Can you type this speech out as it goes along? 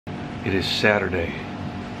It is Saturday.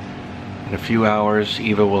 In a few hours,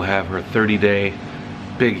 Eva will have her 30-day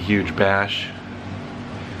big, huge bash.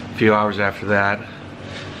 A few hours after that,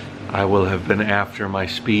 I will have been after my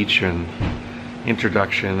speech and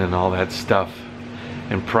introduction and all that stuff,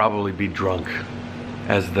 and probably be drunk.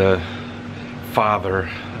 As the father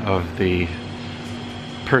of the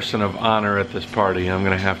person of honor at this party, I'm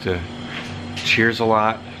gonna have to cheers a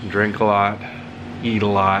lot, drink a lot, eat a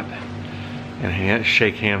lot, and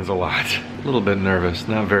shake hands a lot. A little bit nervous,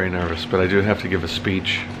 not very nervous, but I do have to give a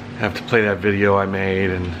speech. I have to play that video I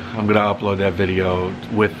made, and I'm gonna upload that video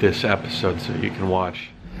with this episode so you can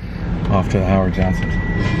watch. Off to the Howard Johnson.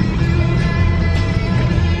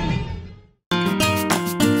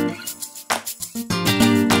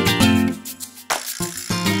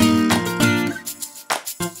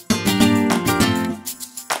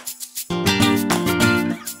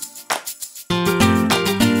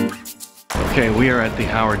 Okay, we are at the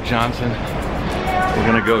Howard Johnson. We're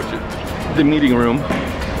gonna go to the meeting room.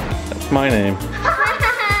 That's my name.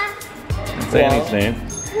 That's Annie's name.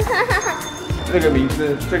 这个名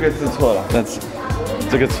字，这个字错了。 That's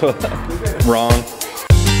这个错了 wrong.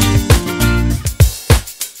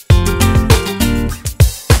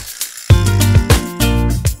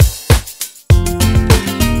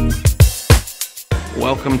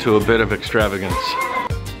 Welcome to a bit of extravagance.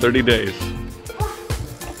 30 days.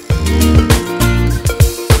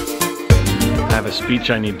 I have a speech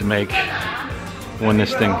I need to make when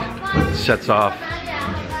this thing sets off.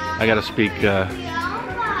 I gotta speak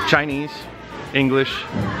Chinese, English,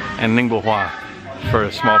 and Ningbo Hua for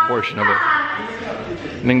a small portion of it.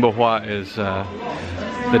 Ningbo Hua is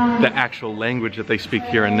the actual language that they speak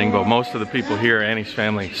here in Ningbo. Most of the people here, Annie's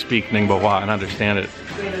family, speak Ningbo Hua and understand it.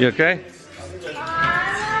 You okay?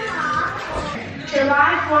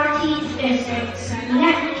 July 14th is a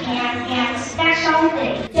significant and special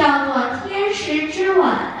day. 叫做天使之吻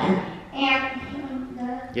and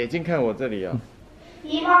眼睛看我这里啊。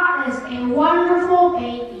 Eva is a wonderful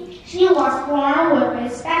baby. She was born with a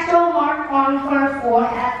special mark on her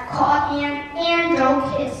forehead called an angel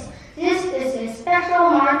kiss. This is a special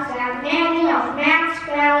mark that many of man's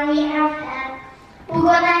family have had. 不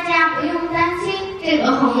过大家不用担心，这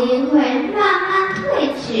个红晕会慢慢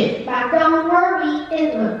褪去。But don't worry,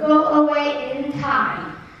 it will go away in time.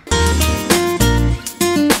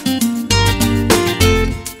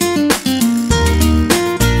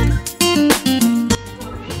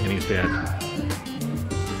 Dad.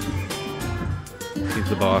 He's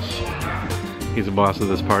the boss. He's the boss of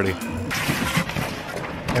this party.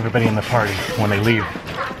 Everybody in the party, when they leave,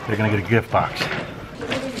 they're gonna get a gift box.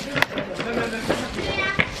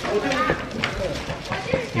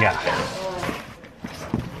 Yeah.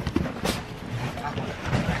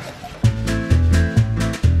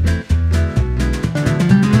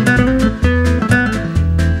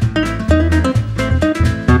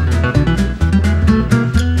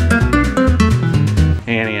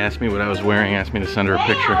 Annie asked me what I was wearing, asked me to send her a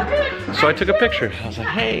picture. So I took a picture. I was like,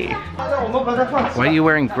 hey, why are you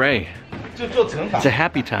wearing gray? It's a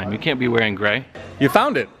happy time. You can't be wearing gray. You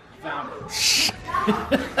found it.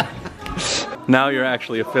 Now you're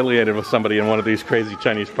actually affiliated with somebody in one of these crazy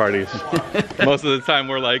Chinese parties. Most of the time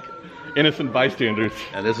we're like innocent bystanders.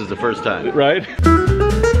 And this is the first time. Right?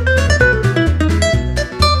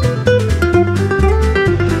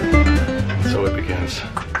 So it begins.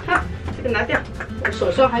 这个拿掉，我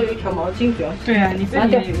手上还有一条毛巾，主要。对啊，你拿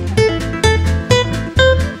掉。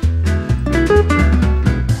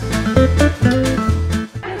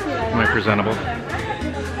Am I presentable?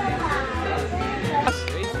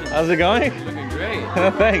 How's it going? Looking great.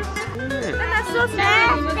 Thanks.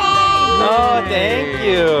 Oh, thank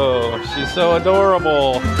you. She's so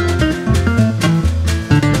adorable.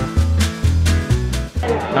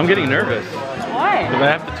 I'm getting nervous. Why? Because I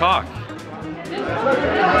have to talk.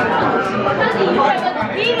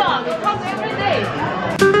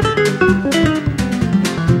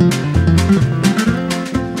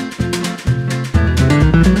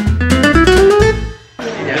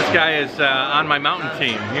 This guy is on my mountain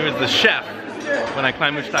team. He was the chef when I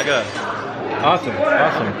climbed Mushtaga. Awesome,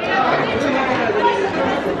 awesome.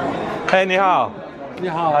 Hey, 你好。你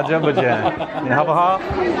好。好久不见。你好不好？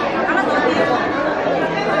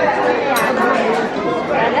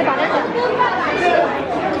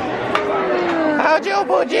好久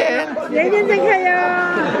不见。明天再看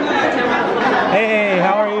呀。 Hey,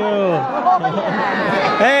 how are you?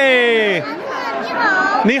 Hey.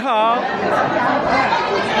 你好。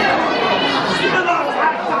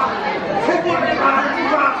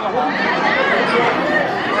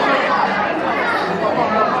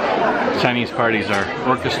 Chinese parties are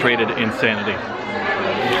orchestrated insanity.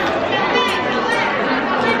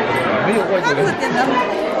 有我这个。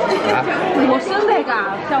啊？我生那个，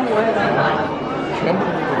像我也是。全部。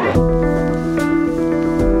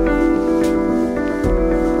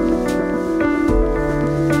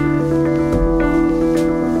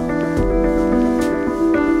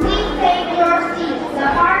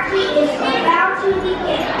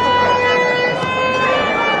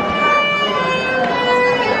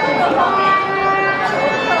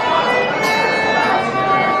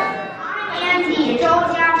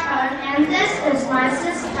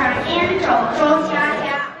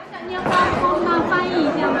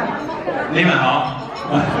你们好，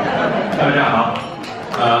大家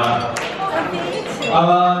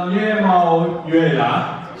好，月貌月牙，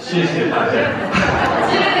谢谢大家。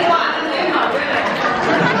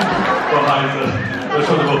不好意思，我说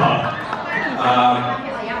的不好。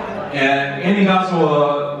你告诉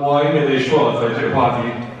我也得说在这个话题，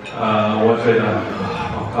我觉得，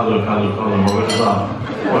卡路，我不知道，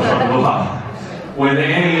我说的不好。When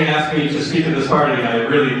Annie asked me to speak at this party, I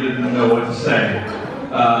really didn't know what to say.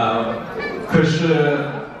 可是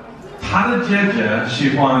他的姐姐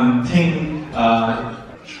喜欢听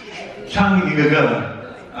唱一个歌，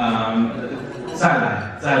再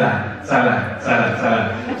来，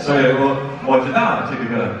所以我知道这个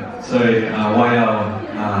歌，所以我要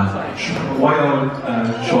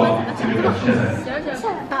说这个歌。现在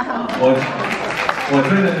我觉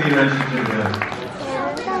得你认识这个歌。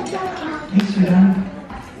你虽然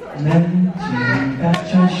能听到桥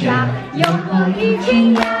下有过一群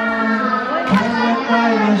羊。快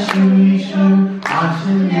乐数一数，20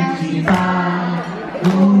年几把，路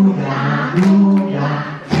呀，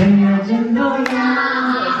天呀真多呀，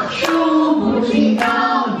数不尽到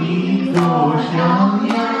底多少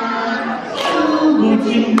呀，数不尽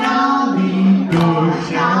到底多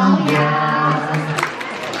少呀。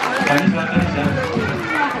等一下。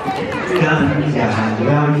干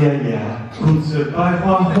呀呀，胡子白花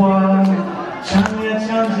花，唱呀唱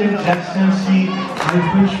着家乡戏，还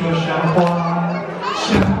会说傻话。小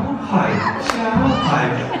孩，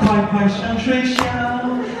快上水乡，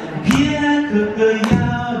别哥哥要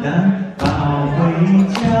蛋抱回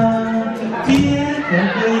家，别哥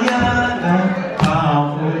哥要蛋抱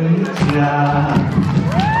回家。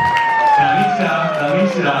等一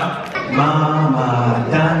下，妈妈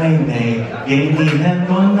大妹妹给你很多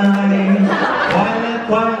奶，快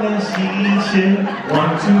乐喜事 1, 2,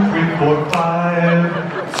 3, 4, 5，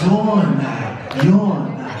做奶有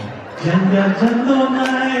奶。真多奶，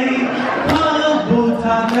喝不它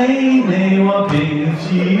妹妹我冰起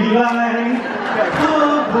来，喝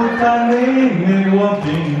不它妹妹我冰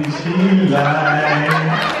起来。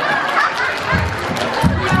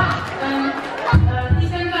第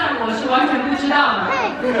三段我是完全不知道的。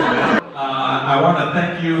I want to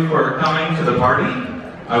thank you for coming to the party.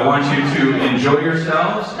 I want you to enjoy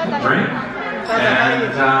yourselves, drink,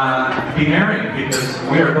 and be merry because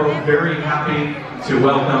we are both very happy to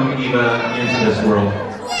welcome EVA into this world.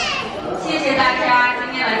 谢谢大家今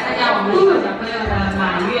天来参加我们小朋友的满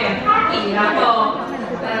月 party， 然后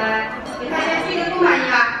给大家鞠个躬吧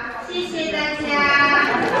，EVA，谢谢大家。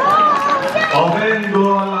我们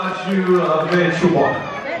多拉去被出国。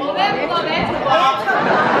我们这个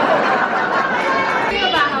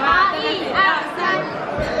吧，好吧，1、2、3。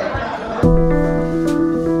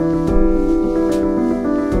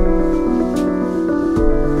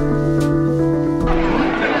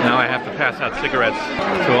Pass out cigarettes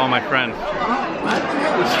to all my friends.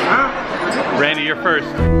 Randy, you're first.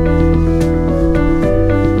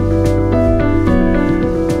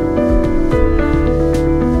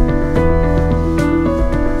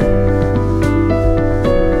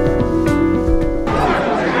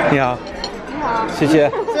 Yeah.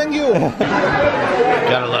 Thank you.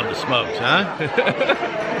 Gotta love the smokes, huh?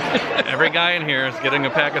 Every guy in here is getting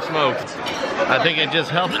a pack of smokes. I think it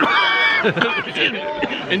just helps.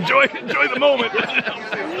 enjoy the moment.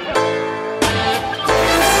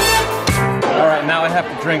 All right, now I have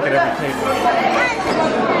to drink at every table.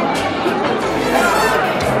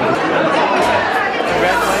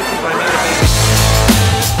 Congratulations, I made it.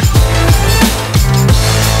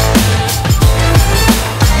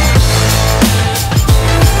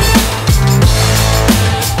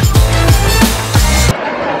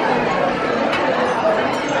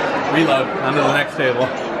 Reload, on to the next table.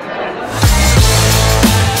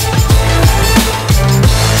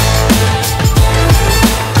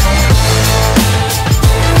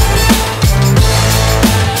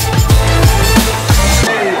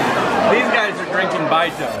 These guys are drinking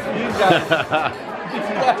JaYoe. These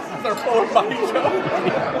glasses are full of JaYoe.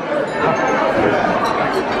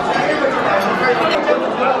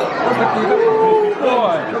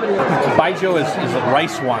 JaYoe is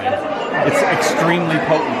rice wine. It's extremely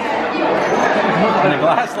potent. In a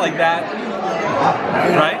glass like that,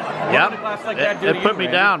 right? Yep. A glass like that It put me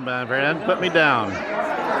down, my friend. Put me down.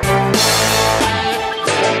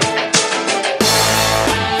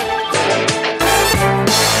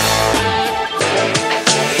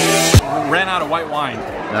 Ran out of white wine.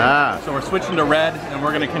 So we're switching to red, and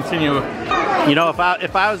we're gonna continue. You know, if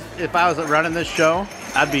I was running this show,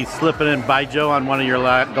 I'd be slipping in JaYoe on one of your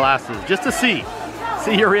glasses just to see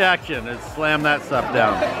your reaction and slam that stuff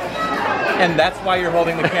down. And that's why you're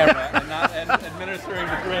holding the camera and not administering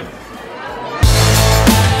the drink.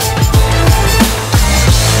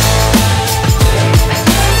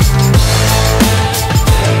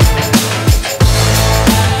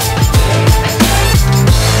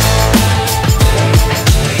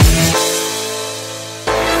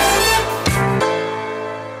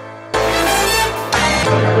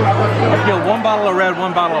 I feel one bottle of red,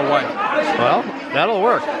 one bottle of white. Well, that'll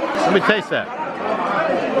work. Let me taste that.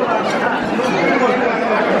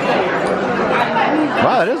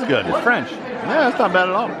 Wow, that is good. It's French. Yeah, that's not bad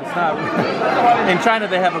at all. It's not. In China,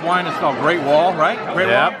 they have a wine that's called Great Wall, right? Great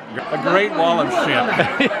Wall? A Great Wall of shit.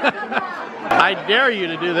 I dare you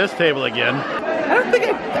to do this table again. I don't think I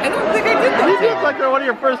did that. These look like they're one of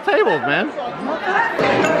your first tables, man.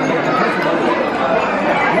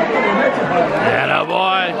 Yeah,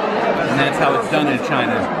 boy. And that's how it's done in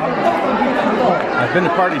China. I've been to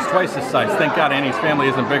parties twice this size. Thank God Annie's family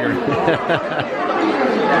isn't bigger.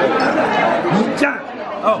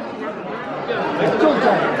 Oh.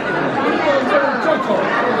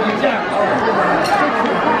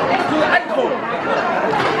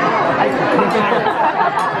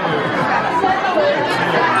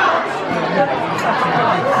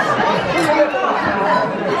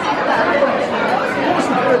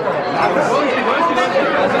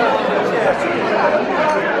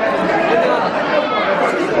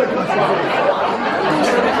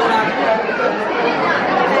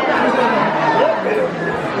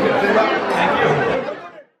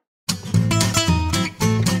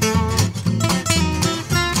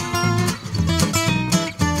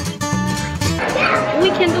 We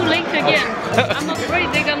can do legs again. I'm afraid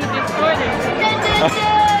they're gonna destroy them.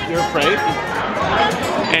 You're afraid?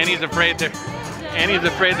 Annie's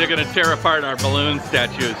afraid they're gonna tear apart our balloon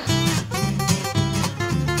statues.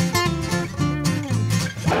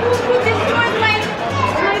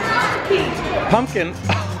 Pumpkin?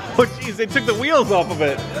 Oh jeez, they took the wheels off of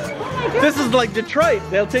it. This is like Detroit.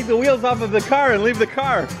 They'll take the wheels off of the car and leave the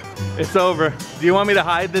car. It's over. Do you want me to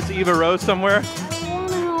hide this EVA Rose somewhere?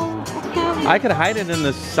 I could hide it in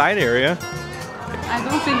the side area. I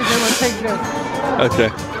don't think they will take this. Okay.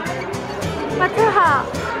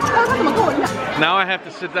 Now I have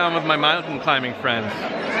to sit down with my mountain climbing friends.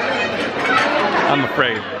 I'm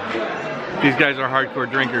afraid. These guys are hardcore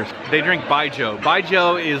drinkers. They drink JaYoe.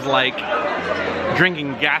 JaYoe is like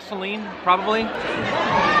drinking gasoline, probably.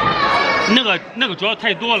 那个主要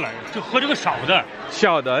太多了，就喝这个少的。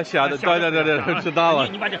小的，对，知道了。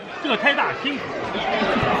你把这个太大，辛苦。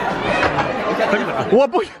我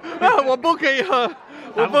不可以喝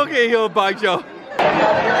JaYoe。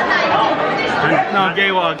那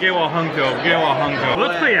给我红酒，多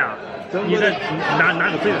脆呀！你再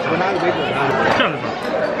拿个杯子，我拿个杯子，这样子吧，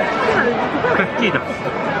对的，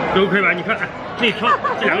都可以吧？你看，你挑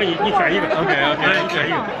这两个，你选一个。OK， 你选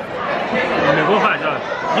一个。美国话叫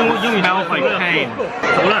英语叫 pain。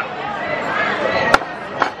走了。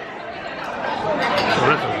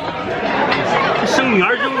生女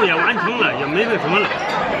儿任务也完成了，也没那什么了。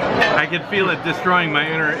I can feel it destroying my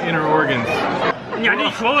inner organs. 你还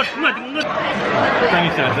得说我。等一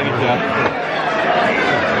下。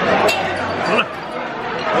好了。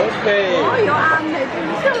OK。有啊，美真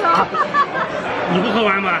是了。你不喝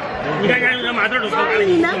完吗？你看人家马豆都喝完了，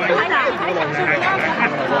你喝完了。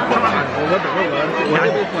我这杯喝完了。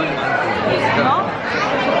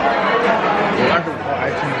25号还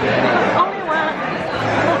挺便宜。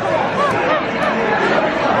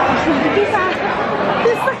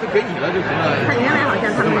就给你了就行了。他原来好像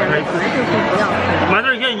他们本来就是不要。马豆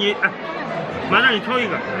给你，马豆你挑一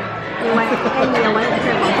个。我也在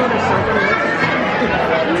广州的时候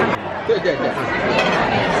对。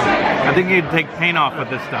I think you'd take paint off with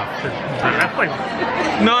this stuff.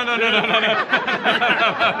 No.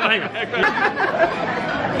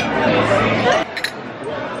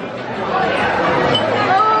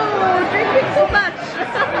 Oh, drinking too much.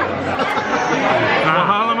 我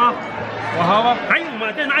好了吗？还有吗？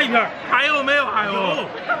再拿一片。还有没有？No.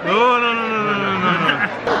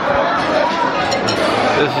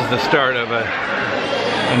 This is the start of a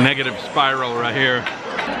negative spiral right here.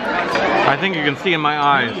 I think you can see in my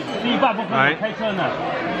eyes, right?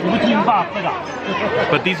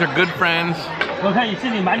 But these are good friends,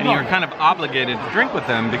 and you're kind of obligated to drink with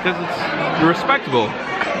them because you're respectable.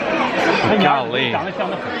 Golly. It's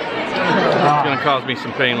gonna cause me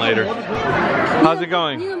some pain later. How's it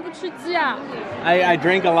going? I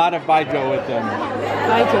drank a lot of JaYoe with them.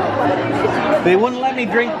 They wouldn't let me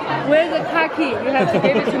drink. Where's the car key? You have to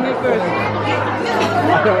give it to me first.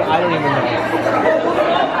 I don't even know.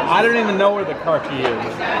 I don't even know where the car key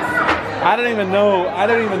is. I don't even know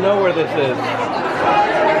where this is.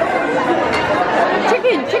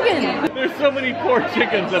 Chicken! There's so many poor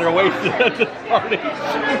chickens that are wasted at this party.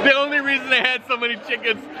 The only reason they had so many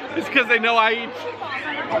chickens is because they know I eat chicken.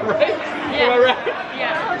 Right? Yeah. Am I right?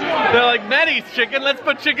 Yeah. They're like, Matt eats chicken, let's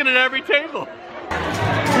put chicken at every table.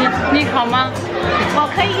 你好吗？我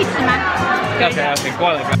可以一起吗？ Okay,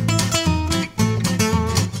 过来。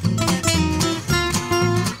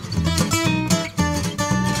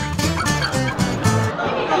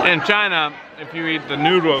In China, if you eat the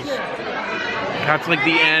noodles, that's like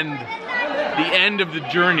the end of the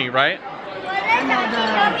journey, right?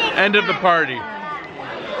 End of the party.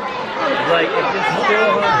 Like, if it's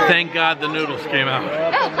still hungry. Thank God the noodles came out.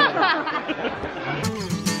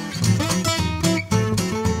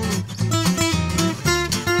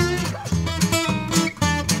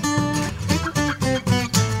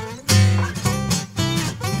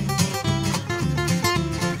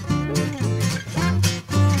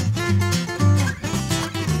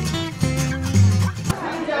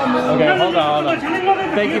 Okay, hold on.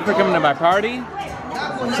 Thank you for coming to my party.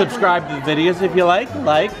 Subscribe to the videos if you like,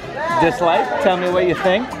 dislike, tell me what you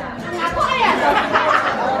think.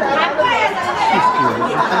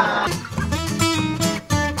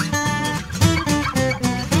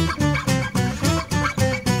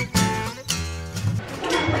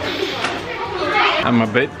 I'm a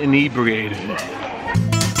bit inebriated.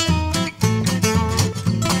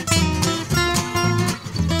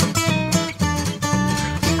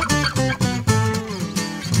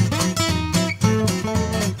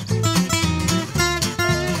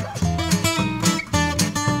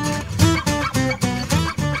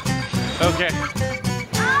 Okay.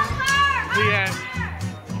 The end.